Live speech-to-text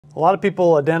A lot of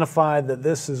people identified that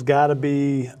this has got to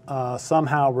be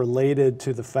somehow related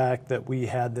to the fact that we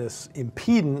had this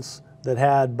impedance that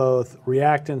had both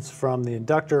reactance from the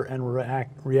inductor and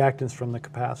reactance from the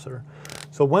capacitor.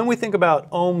 So when we think about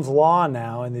Ohm's law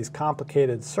now in these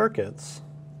complicated circuits,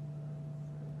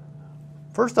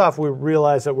 first off, we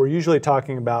realize that we're usually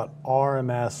talking about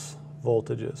RMS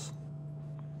voltages.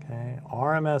 Okay?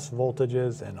 RMS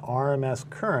voltages and RMS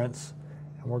currents,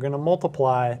 and we're going to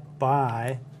multiply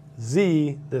by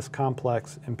Z, this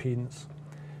complex impedance,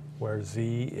 where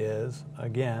Z is,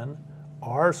 again,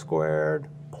 R squared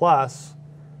plus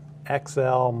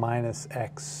XL minus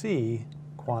XC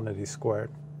quantity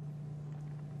squared.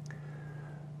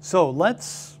 So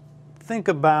let's think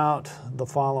about the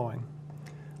following.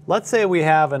 Let's say we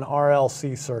have an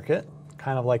RLC circuit,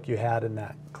 kind of like you had in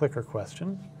that clicker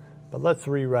question, but let's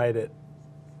rewrite it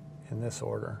in this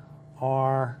order.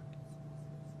 R,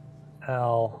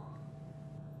 L,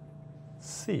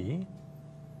 C.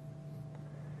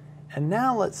 And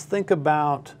now let's think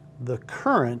about the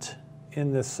current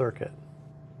in this circuit.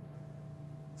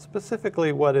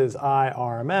 Specifically, what is I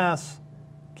RMS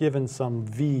given some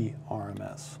V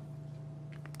RMS?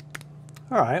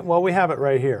 All right, well, we have it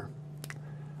right here.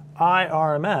 I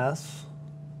RMS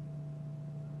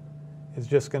is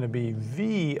just going to be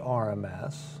V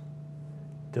RMS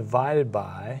divided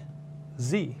by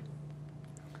Z.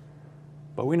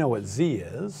 But we know what Z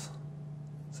is.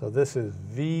 So this is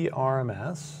V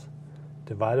RMS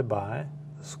divided by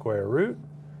the square root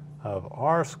of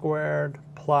R squared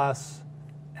plus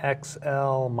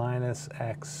XL minus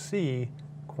XC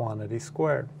quantity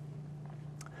squared.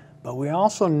 But we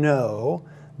also know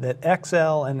that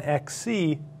XL and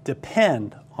XC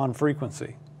depend on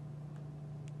frequency.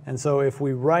 And so if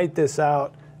we write this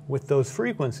out with those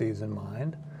frequencies in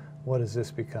mind, what does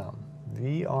this become?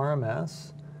 V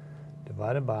RMS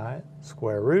divided by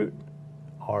square root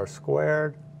R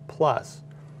squared plus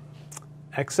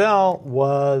XL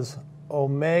was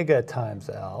omega times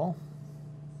L.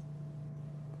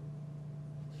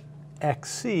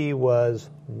 XC was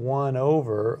 1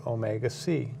 over omega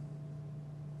C.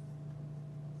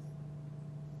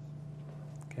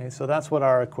 Okay, so that's what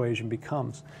our equation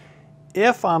becomes.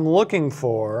 If I'm looking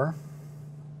for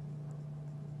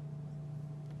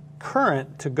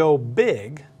current to go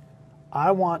big,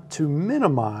 I want to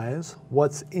minimize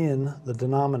what's in the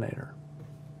denominator.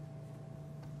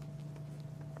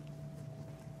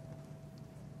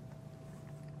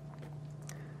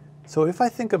 So if I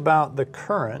think about the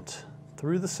current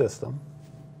through the system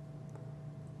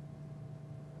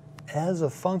as a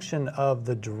function of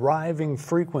the driving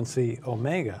frequency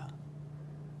omega,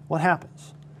 what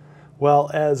happens?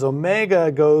 Well, as omega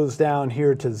goes down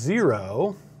here to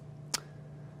 0,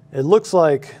 it looks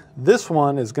like this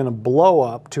one is going to blow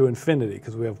up to infinity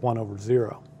because we have 1 over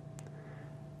 0.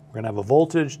 We're going to have a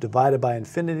voltage divided by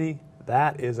infinity.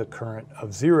 That is a current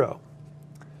of 0.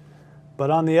 But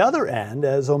on the other end,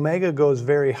 as omega goes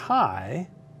very high,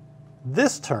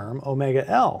 this term, omega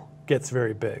L, gets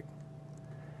very big.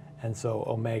 And so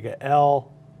omega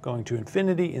L going to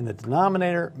infinity in the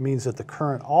denominator means that the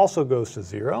current also goes to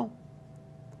 0.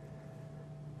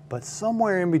 But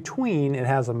somewhere in between, it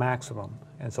has a maximum.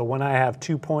 And so when I have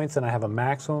 2 points and I have a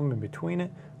maximum in between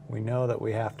it, we know that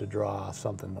we have to draw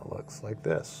something that looks like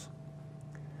this.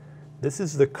 This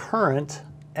is the current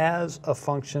as a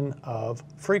function of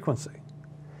frequency.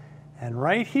 And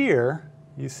right here,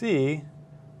 you see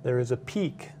there is a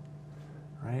peak,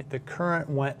 right? The current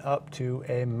went up to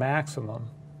a maximum.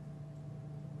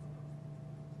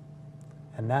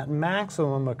 And that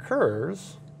maximum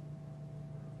occurs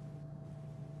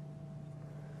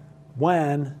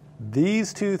when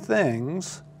these two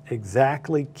things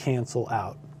exactly cancel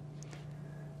out.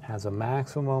 Has a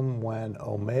maximum when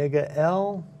omega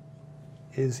L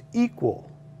is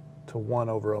equal to 1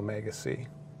 over omega C.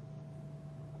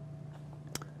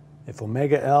 If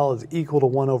omega L is equal to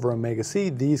 1 over omega C,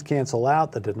 these cancel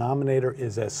out. The denominator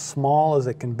is as small as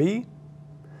it can be.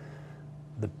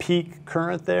 The peak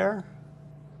current there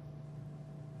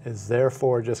is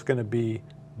therefore just going to be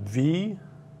V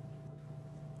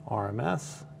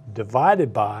RMS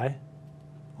divided by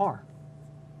R.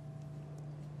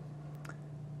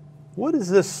 What is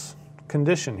this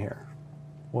condition here?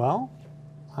 Well,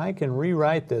 I can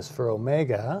rewrite this for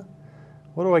omega.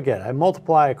 What do I get? I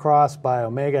multiply across by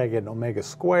omega, I get an omega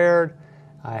squared.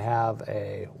 I have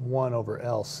a 1 over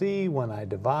LC when I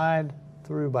divide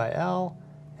through by L,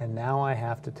 and now I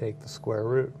have to take the square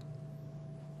root.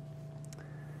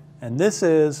 And this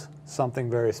is something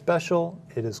very special.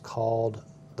 It is called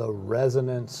the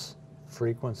resonance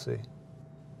frequency.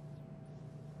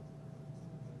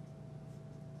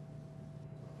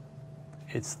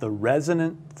 It's the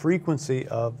resonant frequency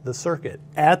of the circuit.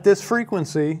 At this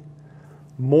frequency,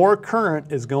 more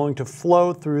current is going to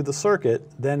flow through the circuit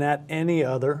than at any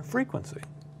other frequency.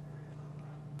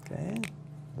 Okay,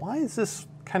 why is this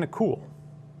kind of cool?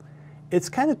 It's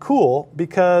kind of cool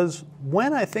because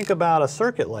when I think about a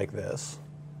circuit like this,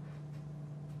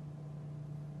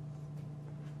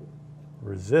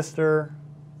 resistor,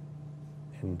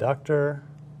 inductor,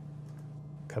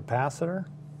 capacitor,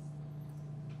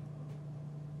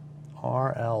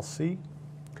 RLC,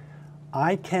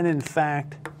 I can in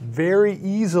fact very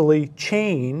easily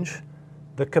change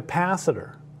the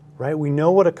capacitor, right? We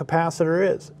know what a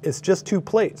capacitor is. It's just two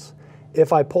plates.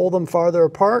 If I pull them farther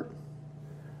apart,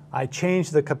 I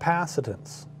change the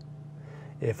capacitance.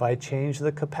 If I change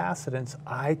the capacitance,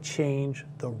 I change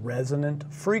the resonant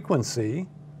frequency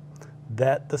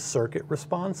that the circuit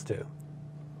responds to.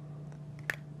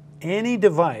 Any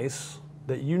device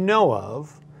that you know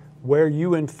of where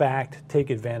you in fact take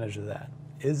advantage of that.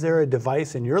 Is there a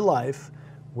device in your life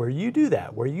where you do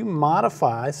that, where you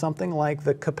modify something like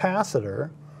the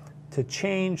capacitor to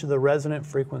change the resonant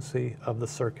frequency of the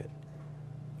circuit?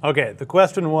 Okay, the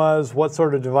question was, what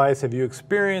sort of device have you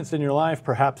experienced in your life,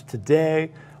 perhaps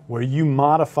today, where you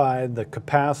modified the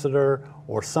capacitor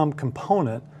or some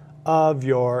component of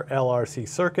your LRC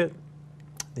circuit?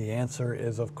 The answer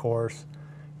is, of course,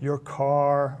 your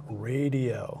car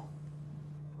radio.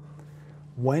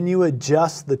 When you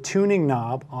adjust the tuning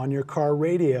knob on your car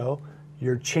radio,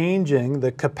 you're changing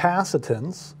the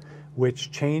capacitance,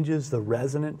 which changes the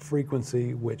resonant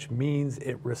frequency, which means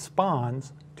it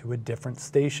responds to a different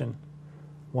station.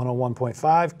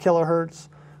 101.5 kilohertz,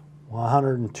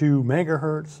 102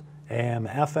 megahertz, AM,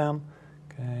 FM.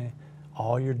 Okay.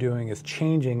 All you're doing is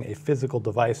changing a physical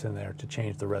device in there to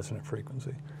change the resonant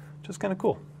frequency, which is kind of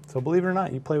cool. So believe it or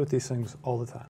not, you play with these things all the time.